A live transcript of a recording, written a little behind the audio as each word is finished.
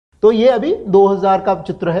तो ये अभी 2000 का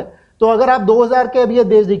चित्र है। तो अगर आप 2000 के अभी ये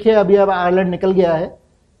देश देखिए, अभी अब आयरलैंड निकल गया है,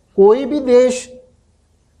 कोई भी देश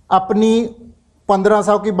अपनी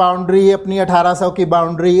 1500 की बाउंड्री, अपनी 1800 की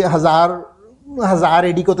बाउंड्री, 1000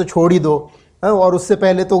 एडी को तो छोड़ ही दो, और उससे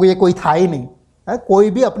पहले तो ये कोई था ही नहीं, कोई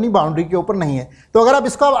भी अपनी बाउंड्री के ऊपर नहीं है। तो अगर आप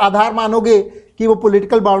इसको आधार मानोगे कि वो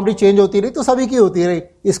पॉलिटिकल बाउंड्री चेंज होती रही, तो सभी की होती रही,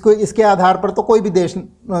 इसके आधार पर तो कोई भी देश,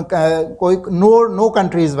 कोई no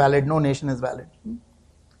country is valid, no nation is valid.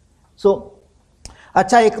 सो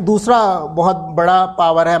अच्छा, एक दूसरा बहुत बड़ा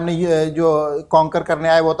पावर है हमने जो कॉन्कर करने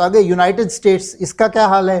आए, वो था कि यूनाइटेड स्टेट्स। इसका क्या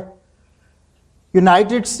हाल है?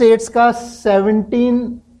 यूनाइटेड स्टेट्स का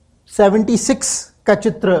 1776 का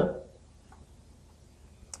चित्र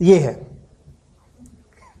ये है।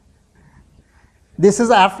 This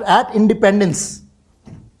is eight independence,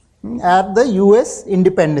 at the US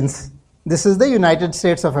independence, this is the United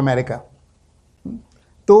states of America.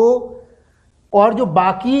 तो और जो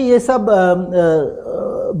बाकी ये सब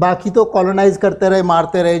बाकी तो कॉलोनाइज करते रहे,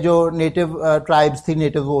 मारते रहे, जो नेटिव ट्राइब्स थी,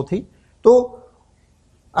 नेटिव वो थी। तो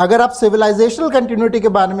अगर आप सिविलाइजेशनल कंटिन्यूटी के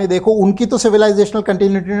बारे में देखो, उनकी तो सिविलाइजेशनल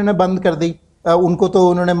कंटिन्यूटी उन्होंने बंद कर दी, उनको तो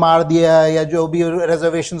उन्होंने मार दिया या जो भी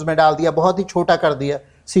रिजर्वेशंस में डाल दिया, बहुत ही छोटा कर दिया,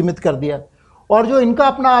 सीमित कर दिया। और जो इनका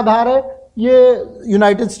अपना आधार है, ये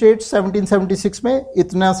यूनाइटेड स्टेट्स 1776 में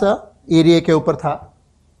इतना सा एरिया के ऊपर था,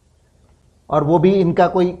 और वो भी इनका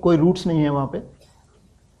कोई रूट्स नहीं है वहां पे।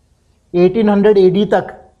 1800 एडी तक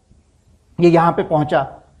ये यहां पे पहुंचा।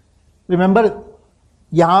 रिमेंबर,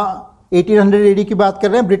 यहां 1800 एडी की बात कर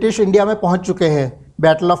रहे हैं, ब्रिटिश इंडिया में पहुंच चुके हैं,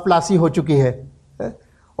 बैटल ऑफ प्लासी हो चुकी है,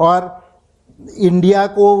 और इंडिया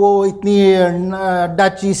को वो इतनी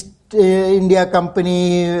डच ईस्ट इंडिया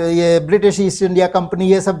कंपनी, ये ब्रिटिश ईस्ट इंडिया कंपनी,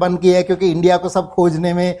 ये सब बन गई है, क्योंकि इंडिया को सब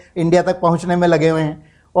खोजने में, इंडिया तक पहुंचने में लगे हुए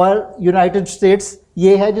हैं। और यूनाइटेड स्टेट्स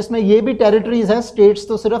ये है जिसमें ये भी टेरिटरीज हैं, स्टेट्स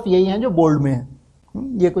तो सिर्फ यही हैं जो बोल्ड में हैं,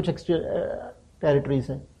 ये कुछ टेरिटरीज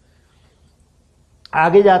हैं।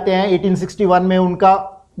 आगे जाते हैं, 1861 में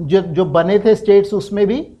उनका जो बने थे स्टेट्स, उसमें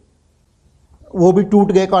भी वो भी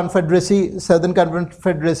टूट गए, कॉन्फेडरेसी, सदर्न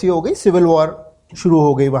कॉन्फेडरेसी हो गई, सिविल वॉर शुरू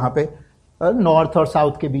हो गई वहां पे नॉर्थ और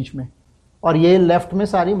साउथ के बीच में। और ये लेफ्ट में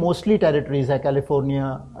सारी मोस्टली टेरिटरीज है,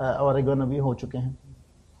 कैलिफोर्निया, ओरेगन अभी हो चुके हैं।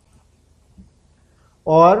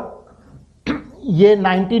 और ये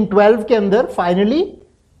 1912 के अंदर फाइनली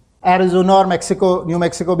एरिजोना और मैक्सिको, न्यू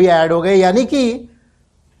मैक्सिको भी ऐड हो गए, यानी कि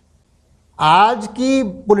आज की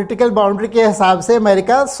पॉलिटिकल बाउंड्री के हिसाब से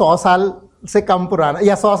अमेरिका 100 साल से कम पुराना,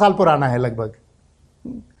 या 100 साल पुराना है लगभग।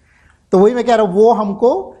 तो वही मैं कह रहा हूं, वो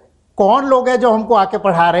हमको कौन लोग हैं जो हमको आके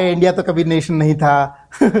पढ़ा रहे हैं, इंडिया तो कभी नेशन नहीं था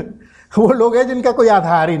वो लोग हैं जिनका कोई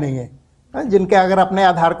आधार ही नहीं है, जिनके अगर अपने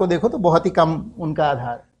आधार को देखो तो बहुत ही कम उनका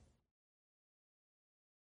आधार।